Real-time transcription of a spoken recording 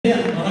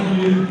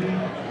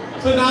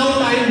So now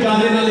time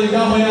ज़्यादा ना लिखा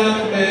होया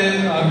मैं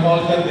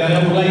call कर दिया है.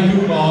 Would like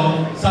to call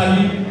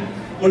साडी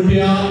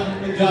मुठिया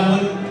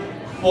पंजाबन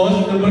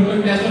first number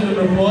contestant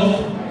number first.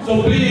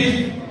 So please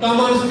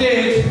come on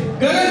stage.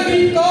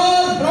 Gagandeep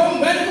Kaur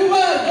from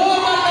Vancouver.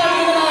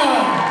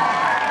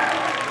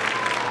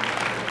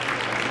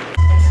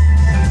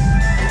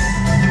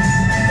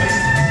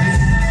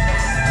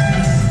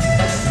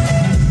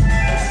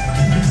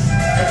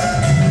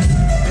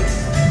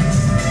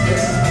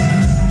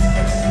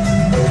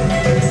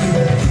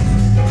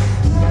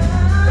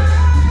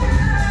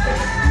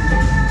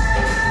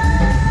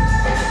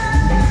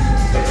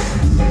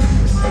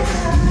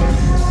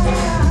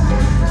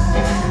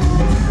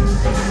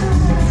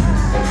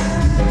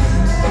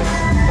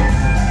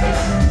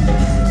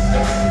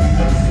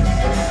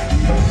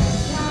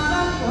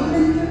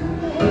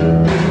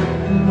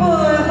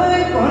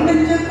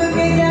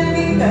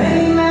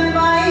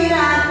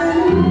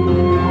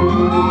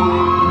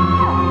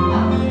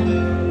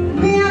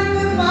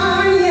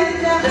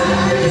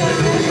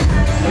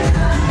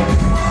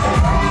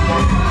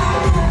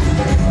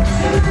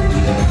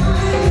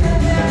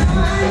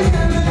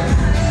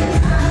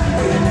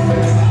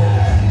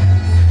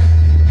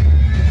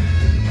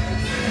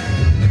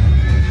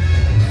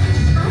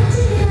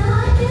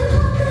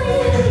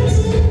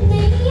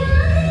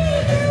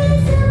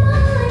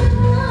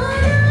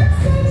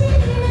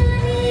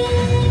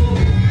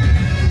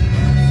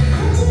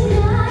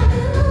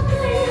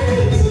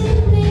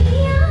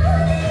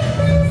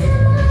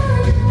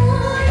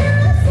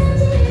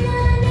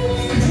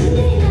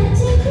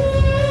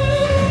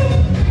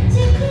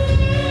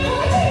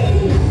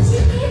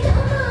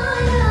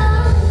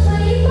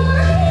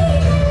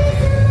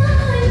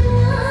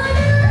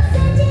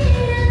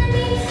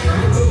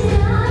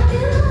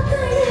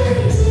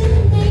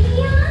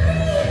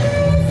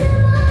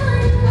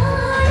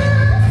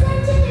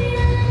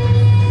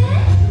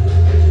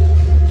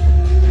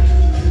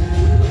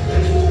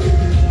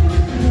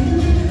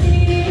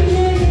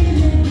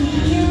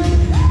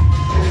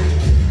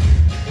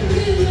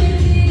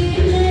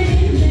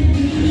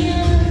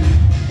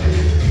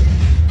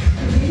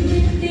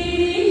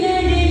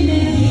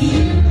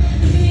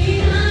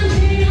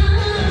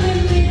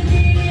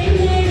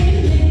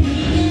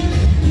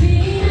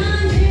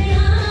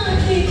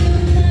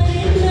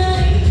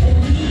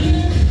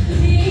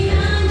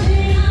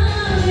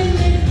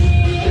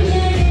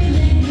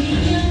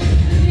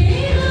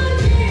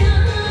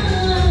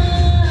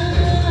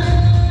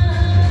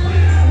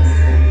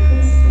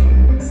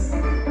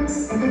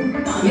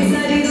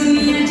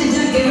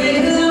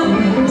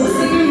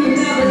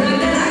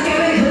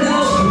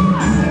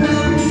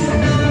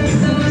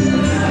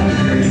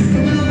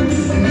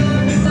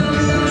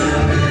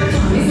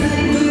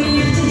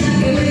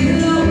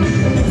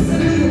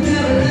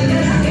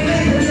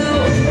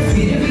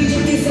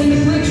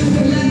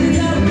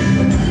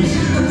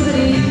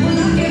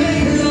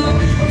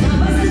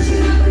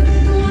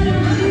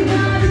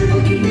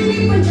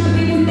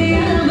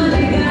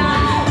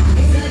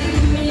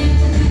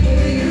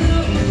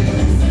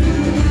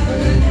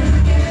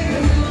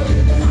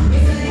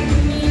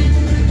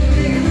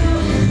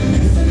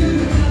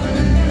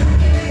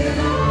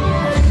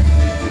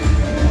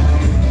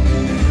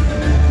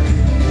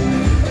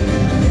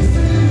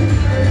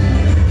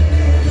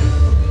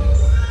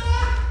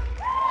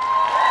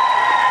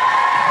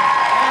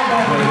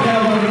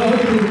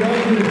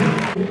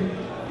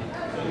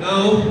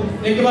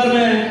 एक बार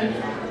मैं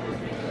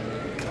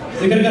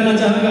जिक्र करना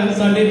चाहूंगा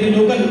साडे इत्थे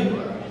local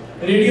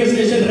radio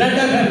station red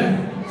FM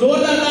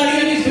जोरदार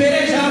ताड़ियां जी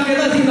सवेरे शाम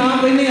कहता सी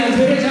नाम लेने हैं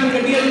सवेरे शाम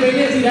गड्डियां च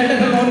बैठे सी रेड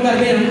एफएम ऑन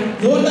करते हैं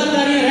जोरदार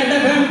ताड़ियां रेड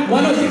एफएम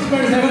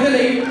 106.7 दे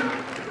ਲਈ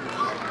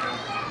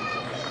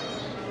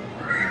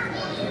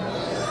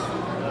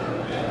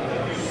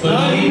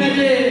सारी मैं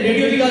जे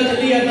रेडियो की गल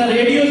चली है तां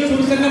रेडियो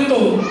सुर संगम तो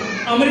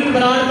अमृत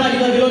बराड़ भाजी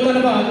का दिलों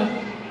धन्यवाद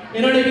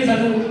इन्होंने भी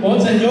सानू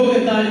बहुत सहयोग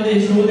दिता आज के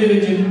शो के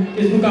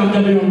इसको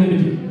कामयाब बनाने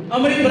के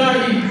अमृत बराड़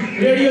जी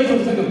रेडियो सुर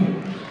संगम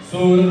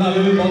सो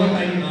रतावे में बहुत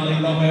टाइम ना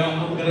लेता मैं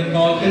हम करें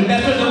call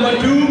contestant number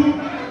 2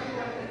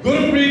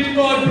 Gurpreet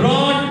Kaur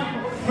broad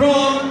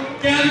from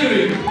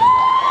Calgary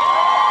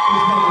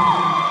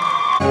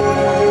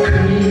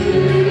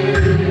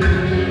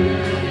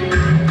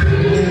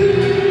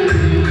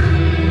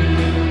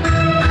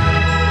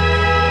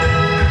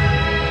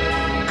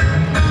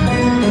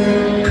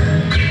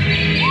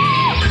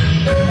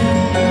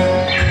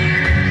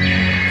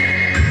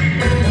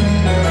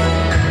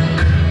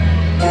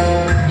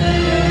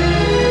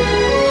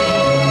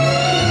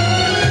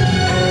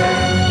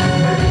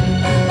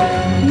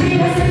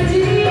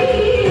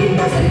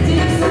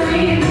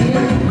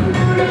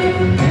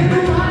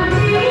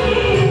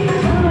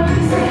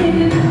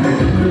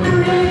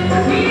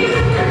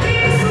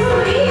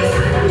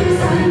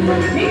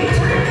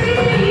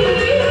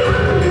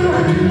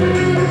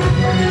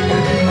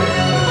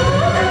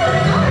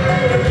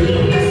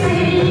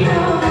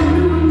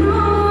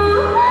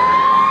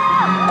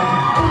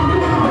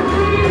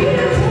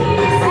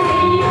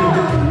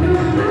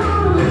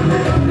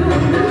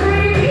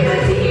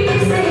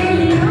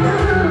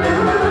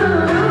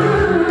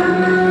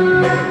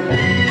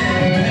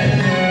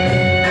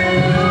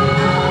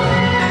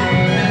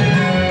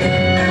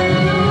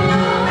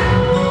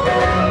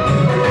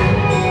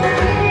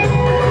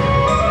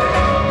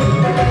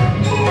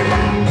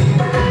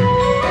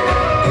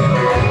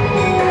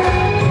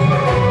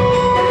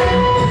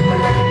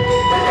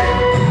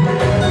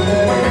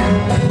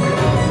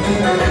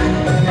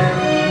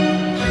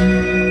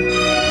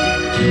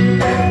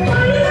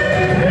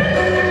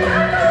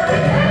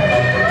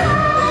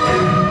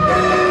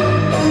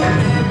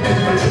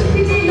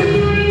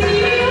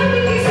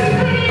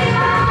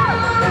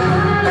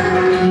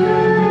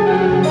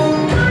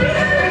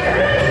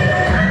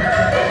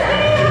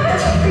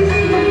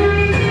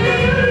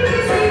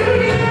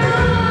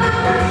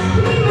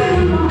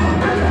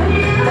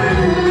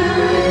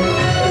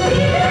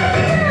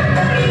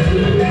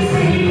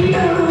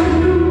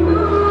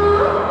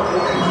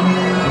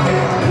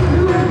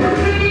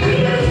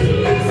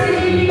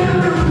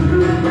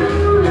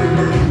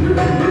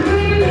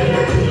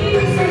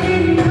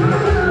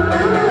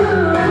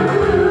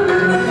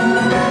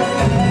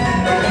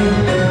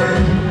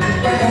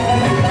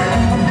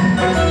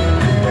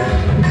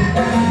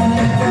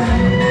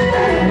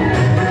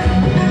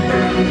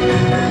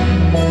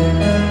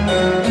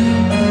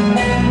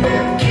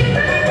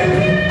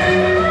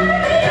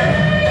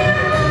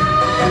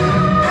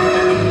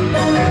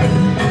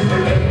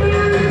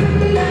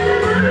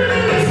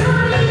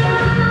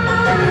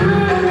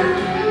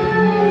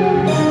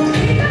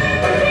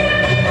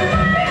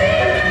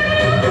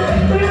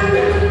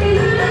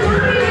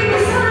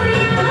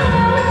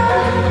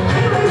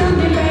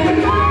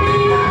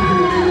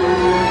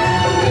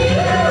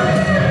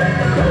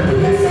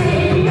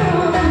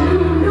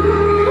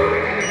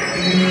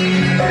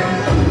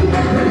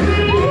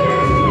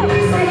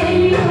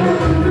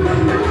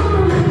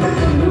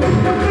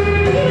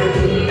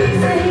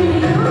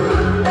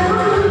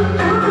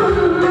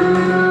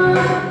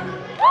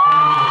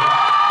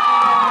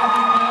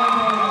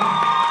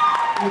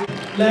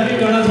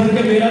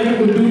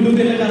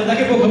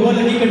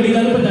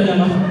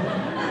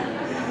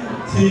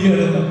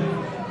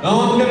Now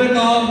I'm going to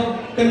call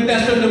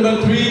contestant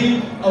number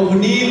 3,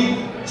 Avneet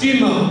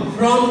Chima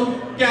from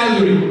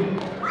Calgary.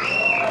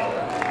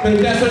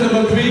 Contestant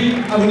number 3,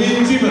 Avneet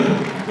Chima.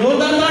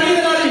 जोरदार ताली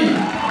दे ताली।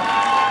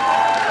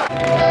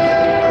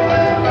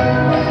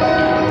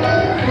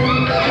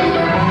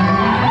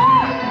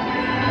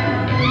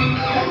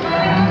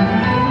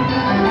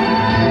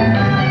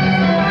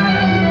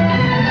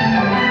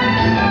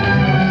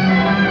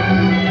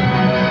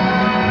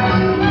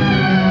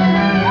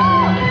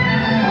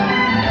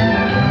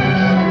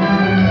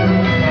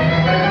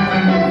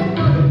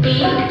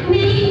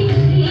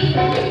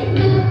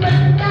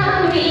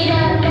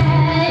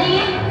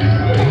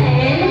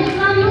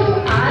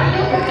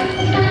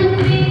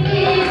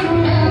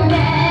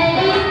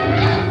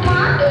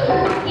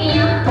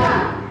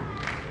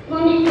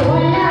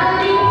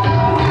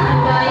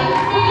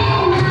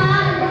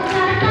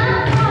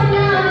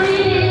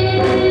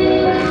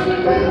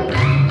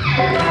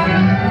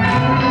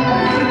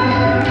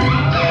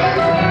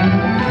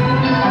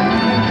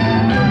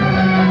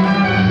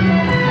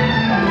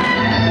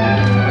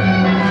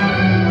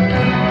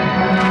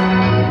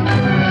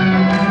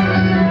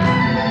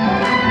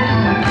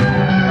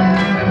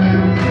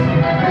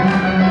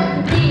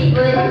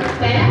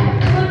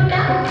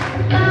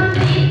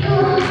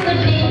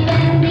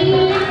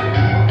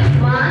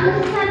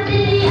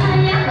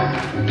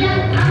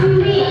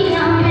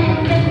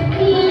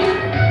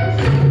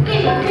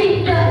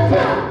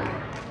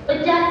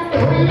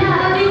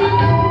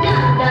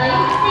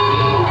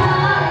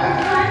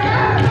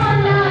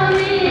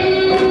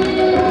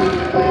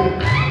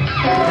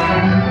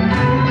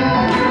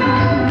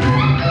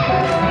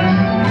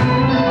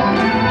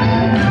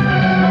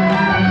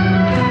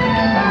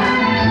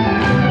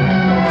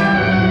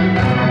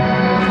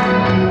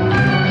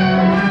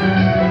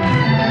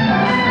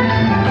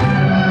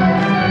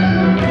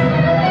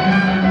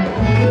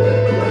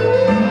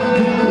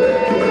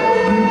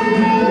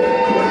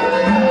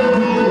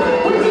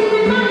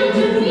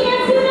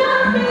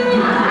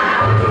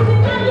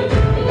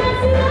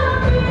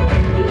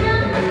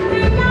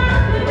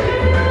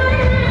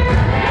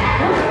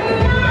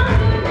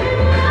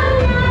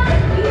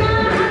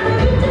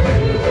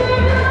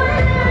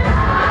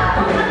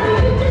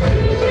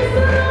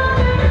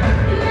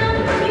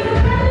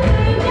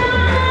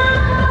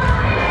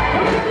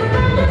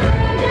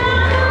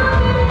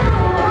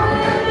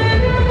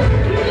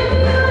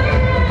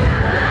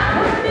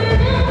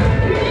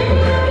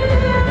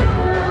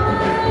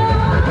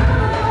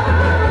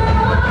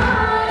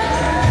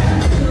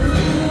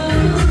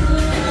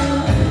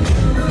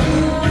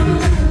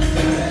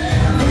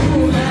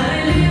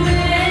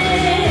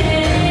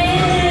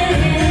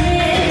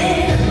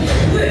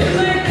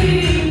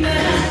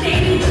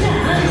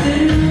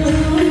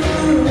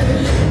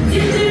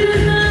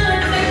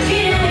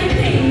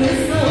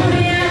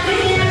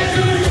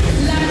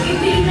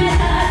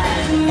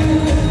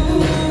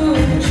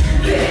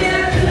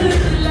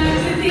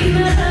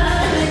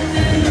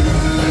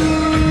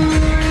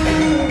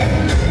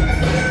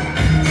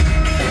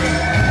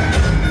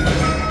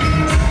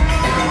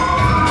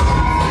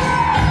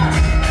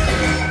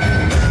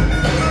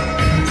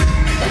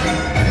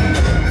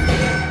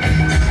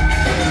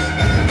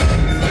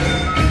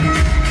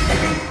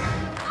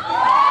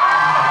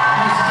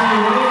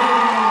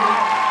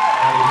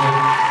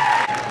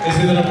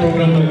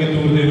 प्रोग्राम करके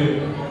दूर दे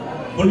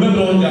हूँ मैं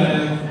पहुँच जा रहा है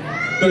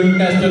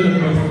कंटेस्टेंट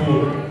नंबर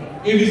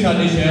 4 ये भी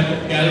सारे शहर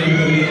कैलगरी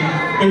कर रही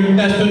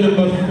कंटेस्टेंट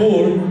नंबर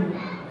 4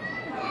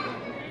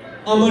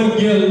 अमर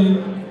गिल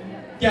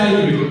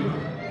कैलगरी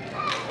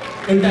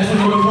कंटेस्टेंट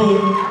नंबर 4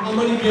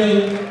 अमर गिल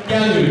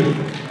कैलगरी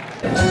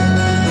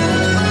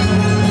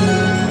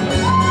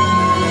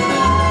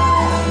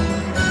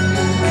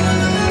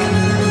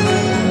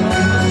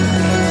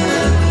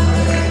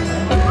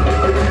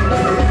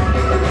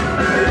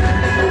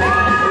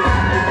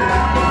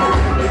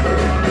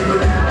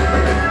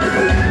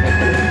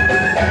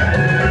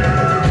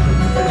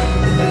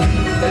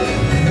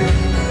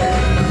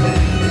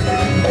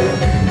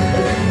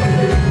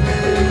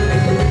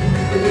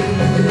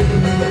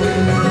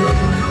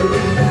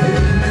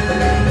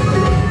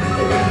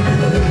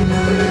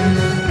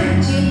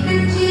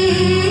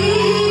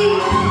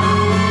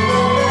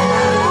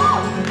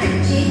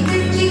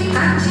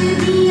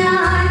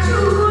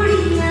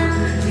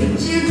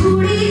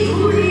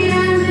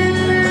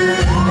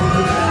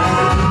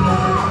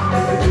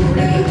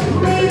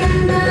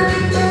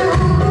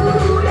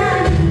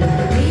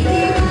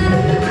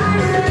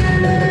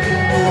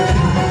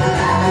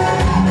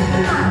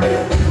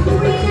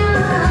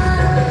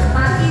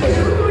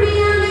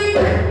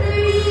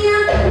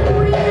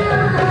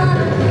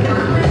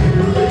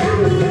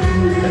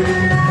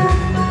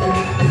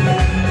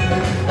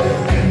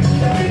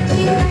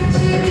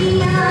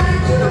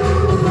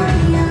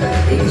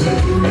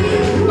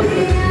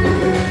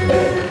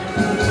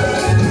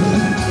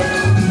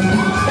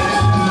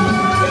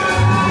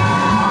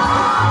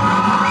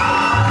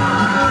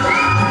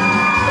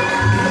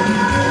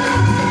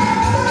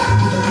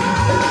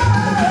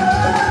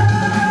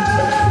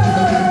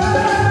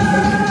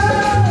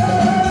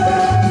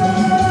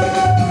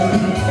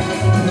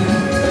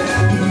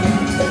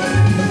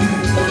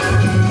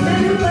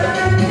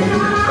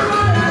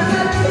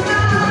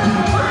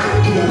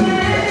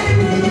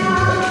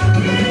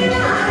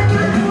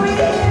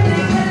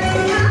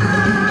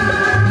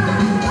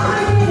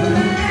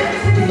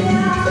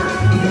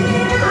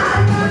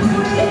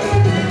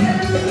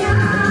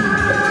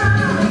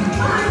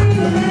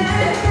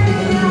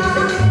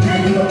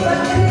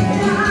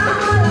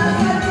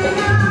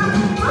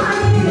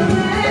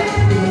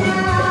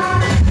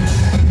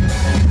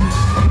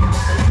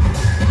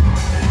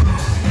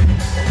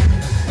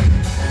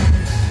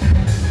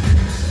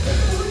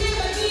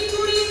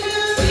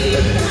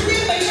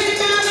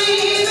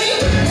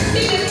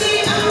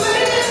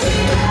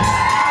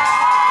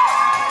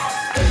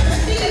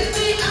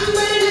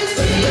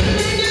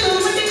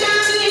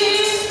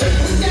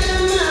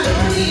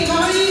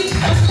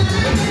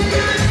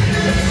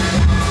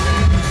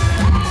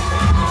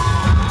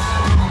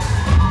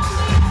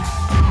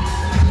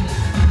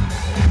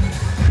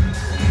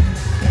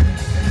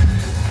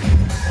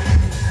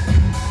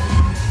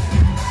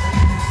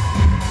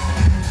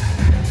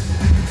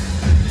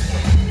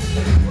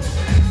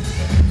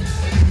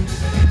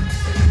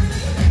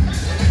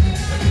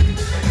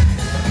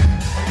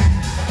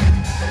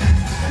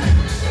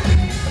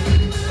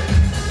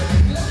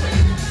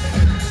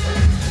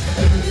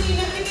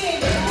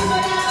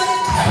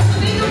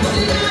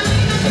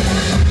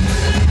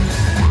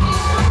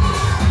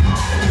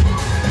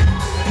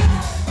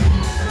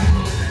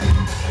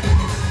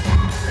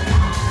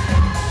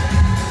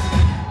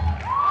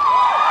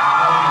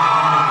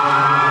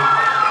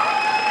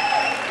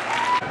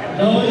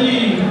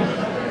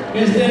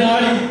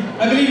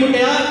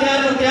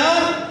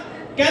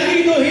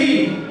कैलगरी तो ही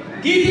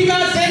गीतिका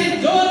सिंह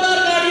जोरदार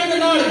ताड़ियों के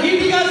नाल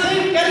गीतिका सिंह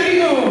कैलगरी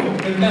को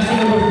contestant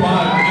number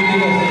 5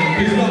 Gidha Singh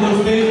please come on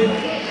stage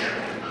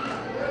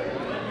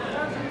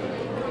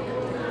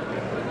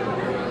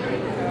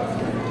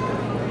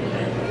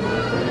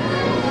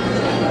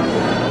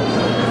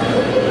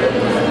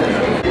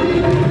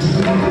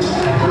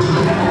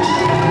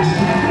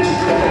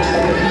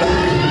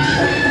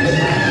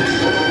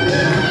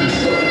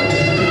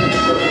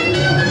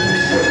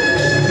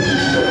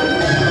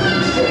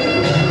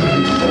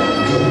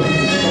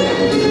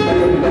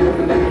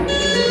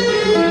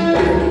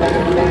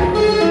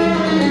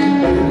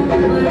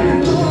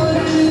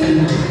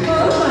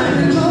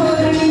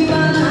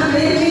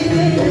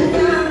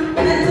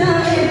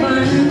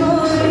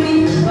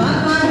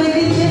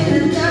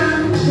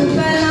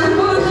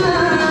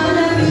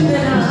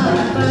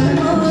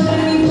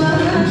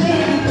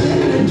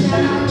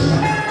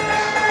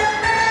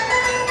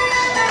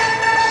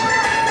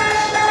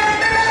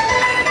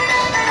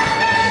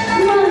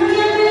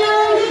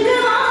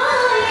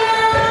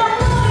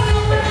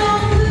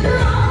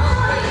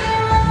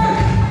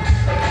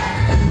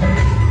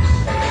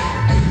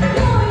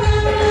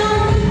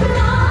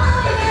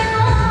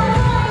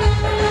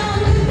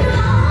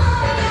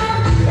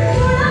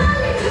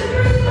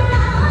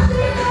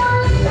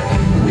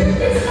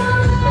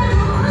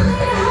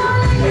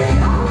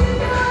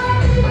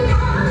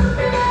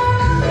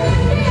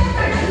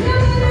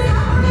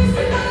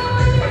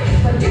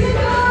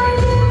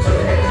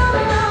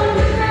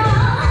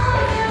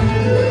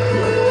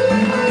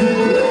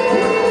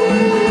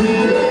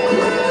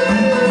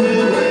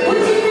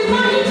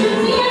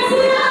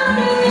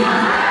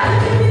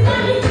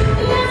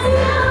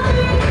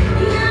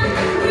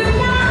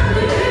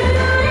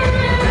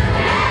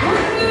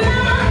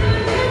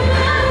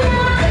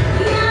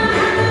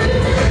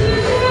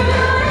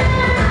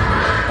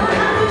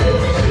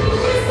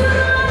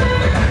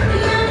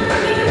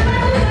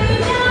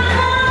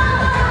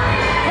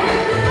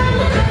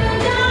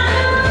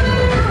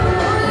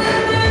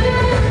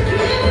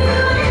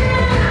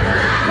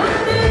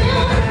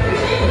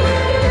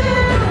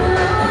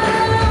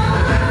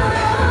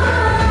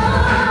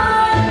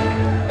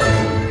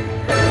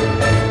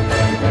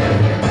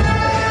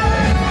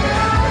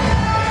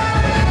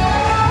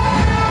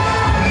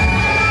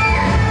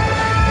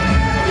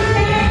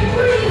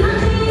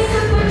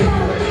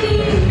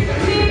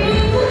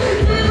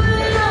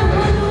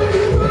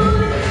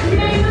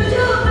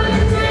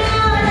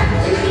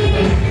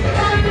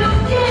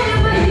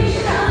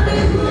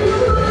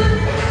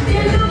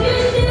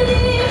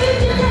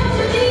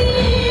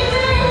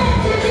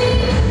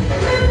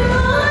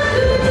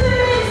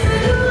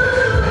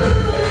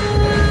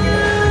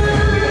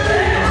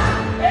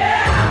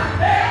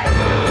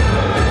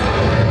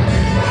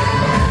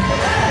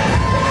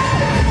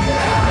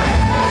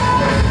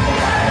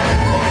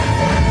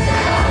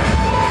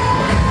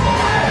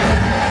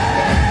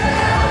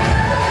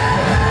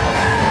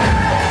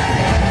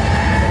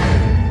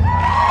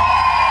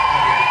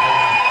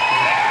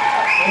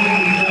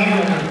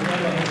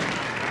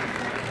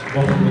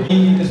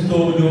इस तो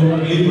जो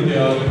अगली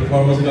मुटियार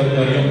परफॉर्मेंस कर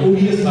रही है वो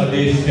भी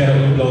साडे शहर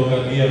में बिलोंग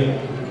करती है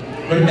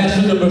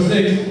contestant number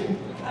 6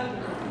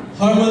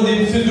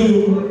 Harmandeep Sidhu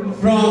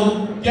from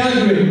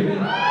Calgary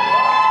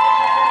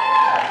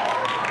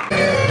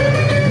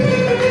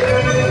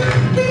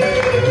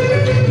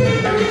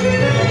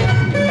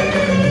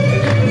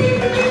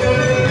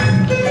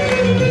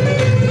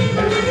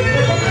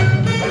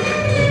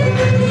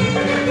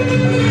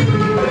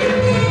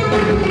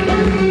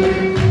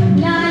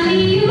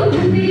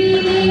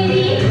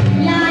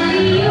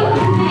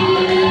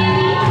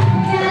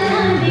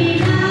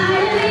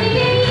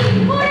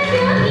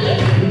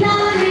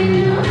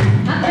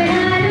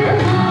अपना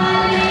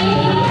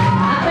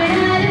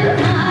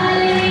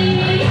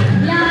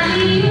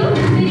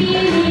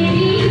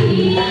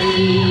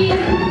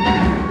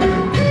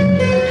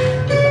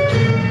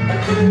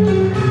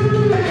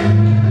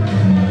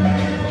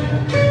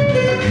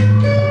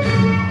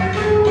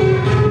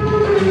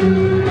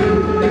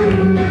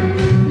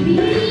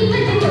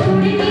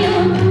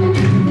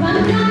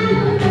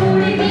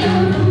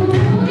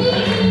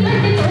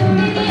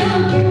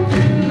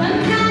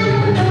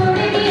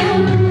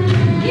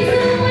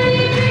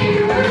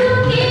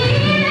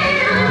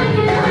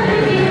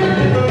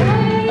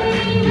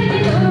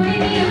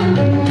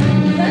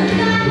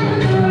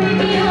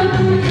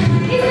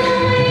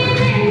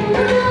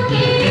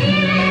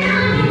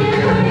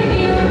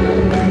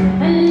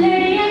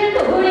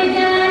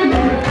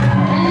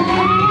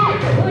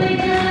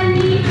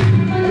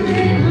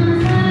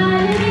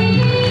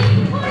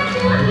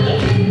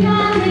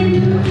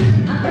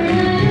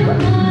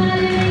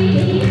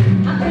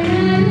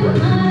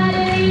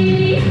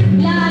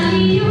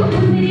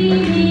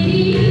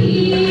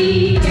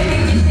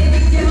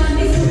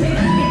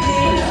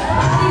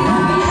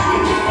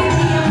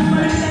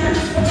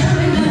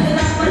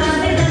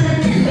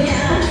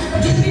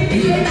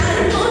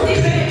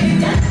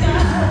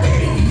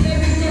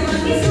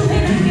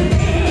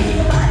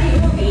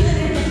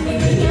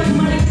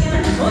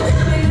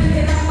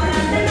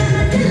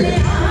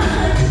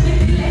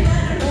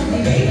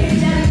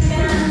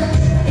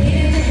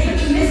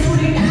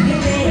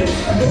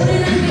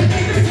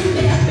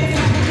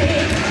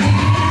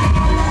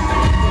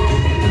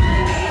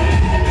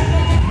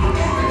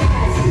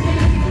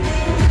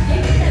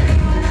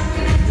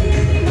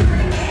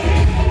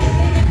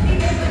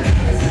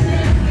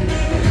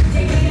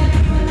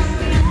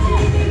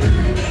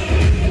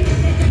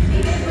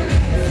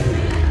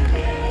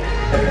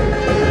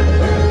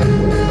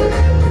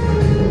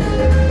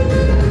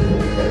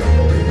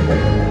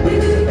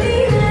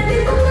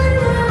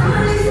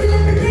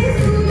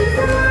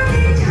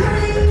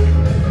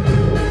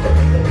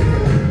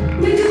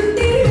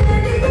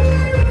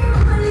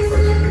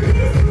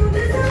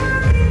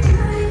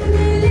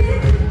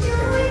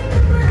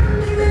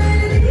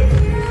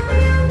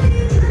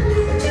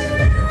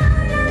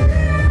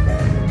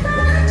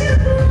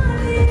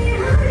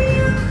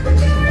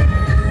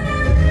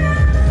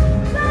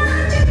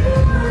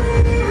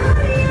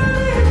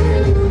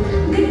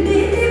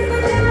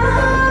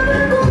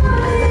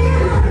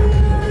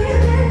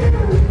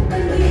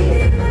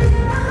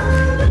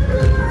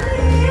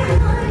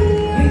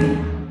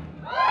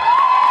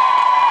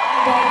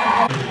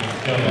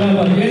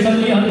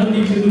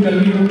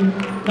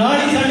ਨਾਲ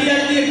ਹੀ ਸਾਡੀ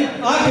ਅੱਜ ਦੀ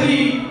ਆਖਰੀ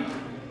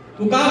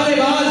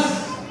ਮੁਕਾਬਲੇਬਾਜ਼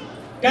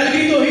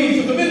ਕੈਲਗਰੀ ਤੋਂ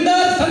ਹੀ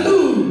ਸੁਖਵਿੰਦਰ ਸੰਧੂ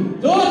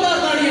ਜ਼ੋਰਦਾਰ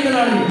ਤਾੜੀਆਂ ਦੇ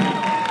ਨਾਲ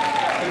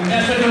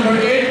contestant number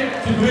 8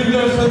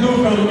 Sukhvinder Sandhu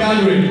from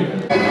Calgary.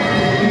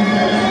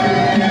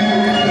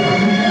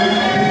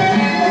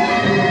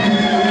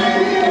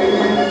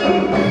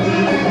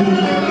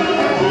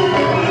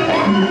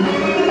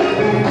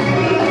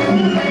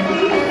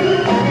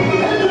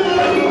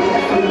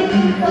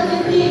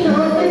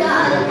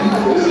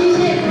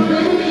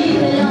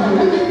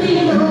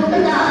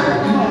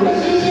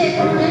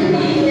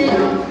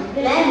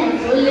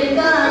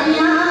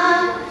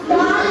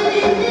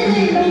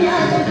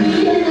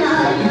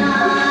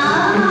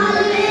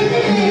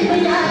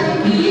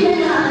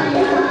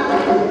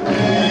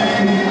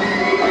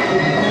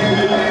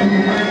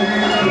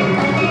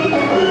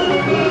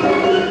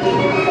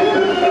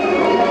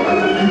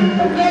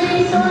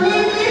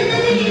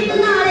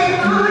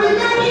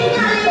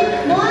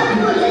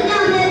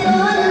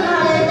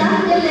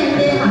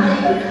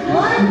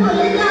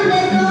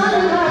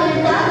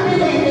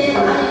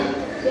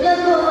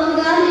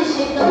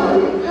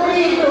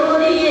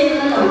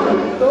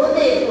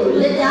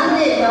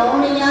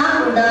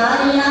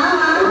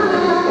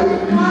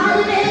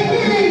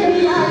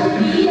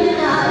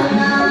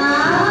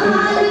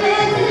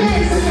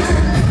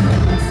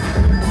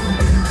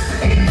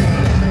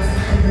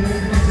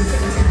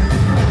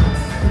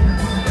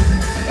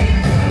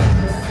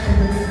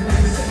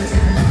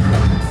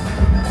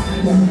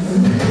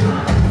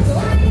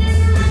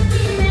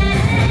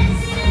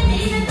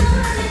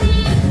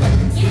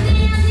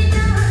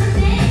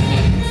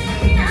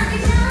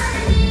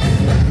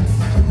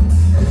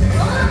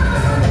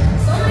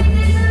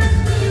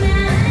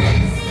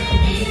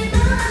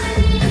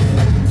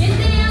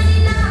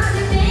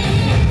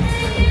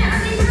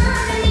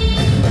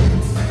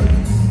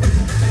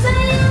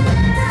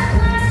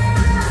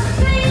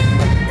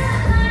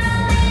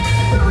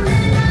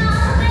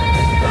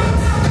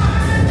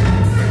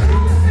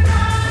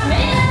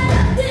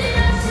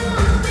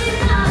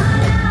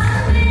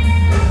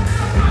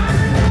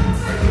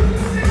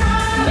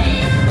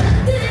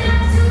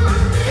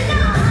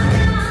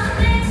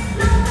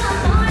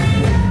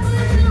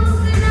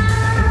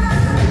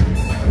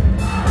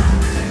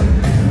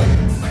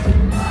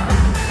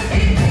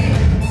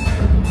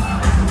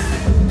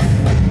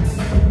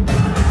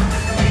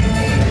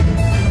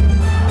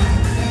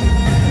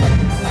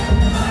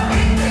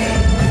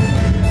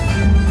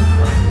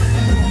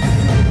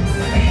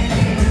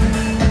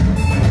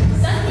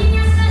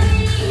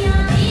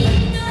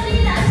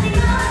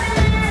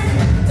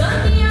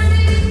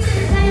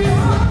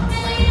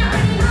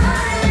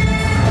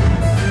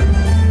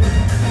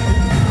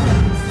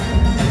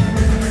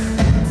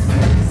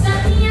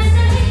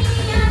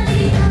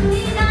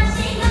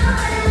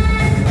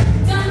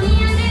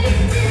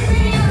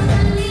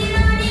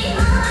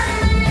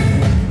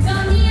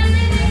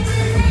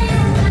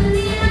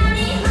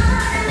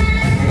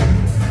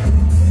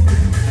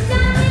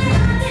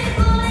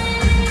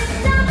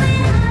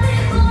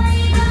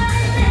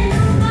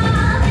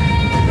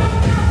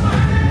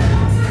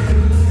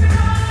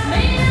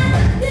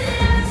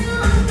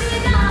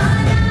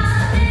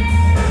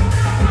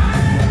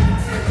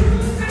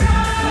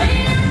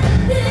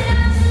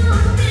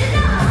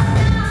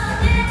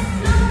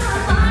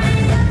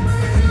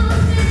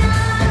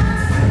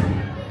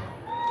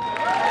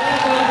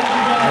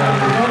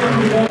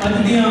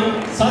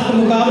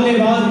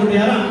 ਮੁਕਾਬਲੇਬਾਜ਼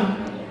ਮੁਟਿਆਰਾਂ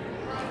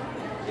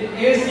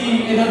ਇਹ ਸੀ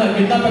ਇਹਨਾਂ ਦਾ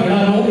ਗਿੱਧਾ ਭੰਗੜਾ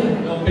ਰੋਗ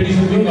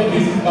ਕੰਪੀਟੀਸ਼ਨ ਜੋ ਕਾਫੀ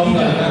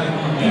ਜ਼ਿਆਦਾ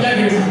ਤੀਜਾ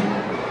ਗੇੜ ਸੀ।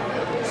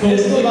 ਸੋ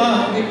ਇਸ ਤੋਂ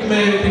ਬਾਅਦ ਇੱਕ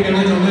ਮੈਂ ਇਹ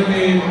ਕਹਿਣਾ ਚਾਹੁੰਦਾ ਕਿ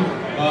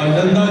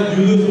ਨੰਦਾ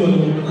ਜੂਲਸ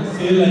ਵੱਲੋਂ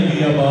ਸੇਲ ਲਾਈ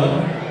ਗਈ ਆ ਬਾਹਰ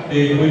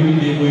ਤੇ ਕੋਈ ਵੀ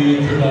ਜੇ ਕੋਈ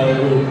ਛੋਟਾ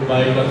ਉਹ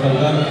ਬਾਈ ਕਰ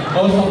ਸਕਦਾ।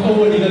 ਔਰ ਸਭ ਤੋਂ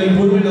ਵੱਡੀ ਗੱਲ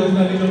ਹੋਰ ਮੈਂ ਅਨਾਉਂਸ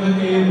ਕਰਨੀ ਚਾਹੁੰਦਾ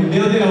ਕਿ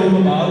ਮੁੰਡਿਆਂ ਦੇ ਰਾਊਂਡ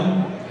ਤੋਂ ਬਾਅਦ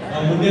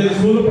ਮੁੰਡਿਆਂ ਦੇ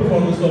ਸੋਲੋ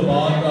ਪਰਫਾਰਮੈਂਸ ਤੋਂ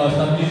ਬਾਅਦ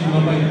ਸਾਡੀ ਸੀਮਾ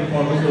ਭਾਈ ਦੀ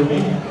ਪਰਫਾਰਮੈਂਸ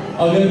ਹੋਗੀ।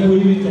 अगर कोई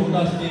भी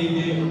चाहता स्टेज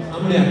के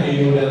सामने आके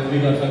वो डांस भी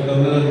कर सकता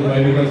है,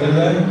 इन्वाइट भी कर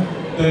सकता है।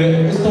 तो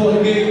इस तो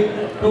अगे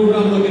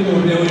प्रोग्राम अगे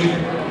जोड़ते हुए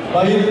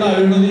भाई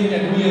रंधावे उन्होंने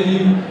अकेडमी है जी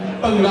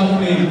bhangra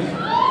flames,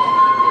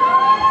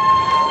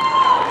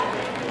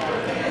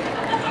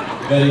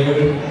 very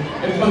good.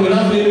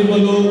 Bhangra flames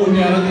वालों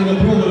मुटियारा के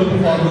गभरू वालों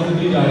परफॉर्मेंस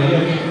दी जा रही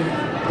है,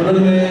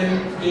 उन्होंने मैं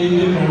स्टेज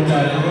पे पहुंच जा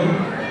रहा हूँ।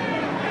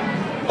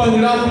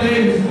 भंगड़ा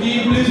फ्लेम्स की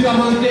प्लीज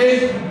कम ऑन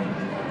स्टेज।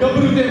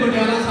 गभरू ते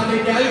मुटियारा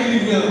साडे कैलगरी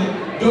दी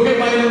जो कि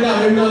भाई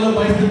रंधावे नालों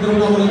भाई सिद्धरों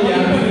नालों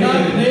तैयार भंगड़ा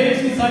फ्लेम्स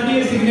की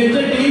साडी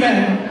सिग्नेचर टीम है।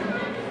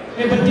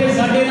 ये बच्चे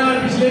साडे नाल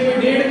पिछले कोई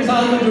 1.5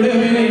 साल ਤੋਂ जुड़े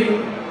हुए ने।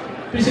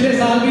 पिछले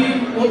साल भी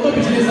ਉਹ ਤੋਂ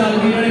पिछले साल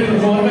भी इन्होंने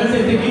परफॉर्मेंस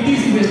ਇੱਥੇ ਕੀਤੀ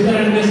ਸੀ ਮਿਸਟਰ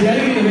ਐਂਡ ਮਿਸ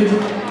ਕੈਲਗਰੀ ਦੇ ਵਿੱਚ।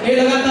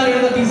 ਇਹ ਲਗਾਤਾਰ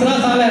ਇਹਨਾਂ ਦਾ ਤੀਸਰਾ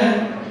ਸਾਲ ਹੈ।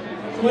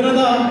 ਸੋ ਇਹਨਾਂ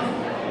ਦਾ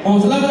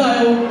ਹੌਸਲਾ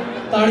ਵਧਾਇਓ,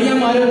 ਤਾੜੀਆਂ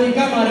ਮਾਰਿਓ,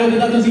 ਚੀਕਾਂ ਮਾਰਿਓ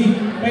ਜਿੱਦਾਂ ਤੁਸੀਂ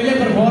ਪਹਿਲੇ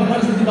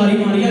ਪਰਫਾਰਮੈਂਸ ਦੀ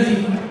ਵਾਰੀ ਮਾਰੀਆਂ ਸੀ।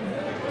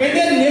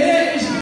 ਕਹਿੰਦੇ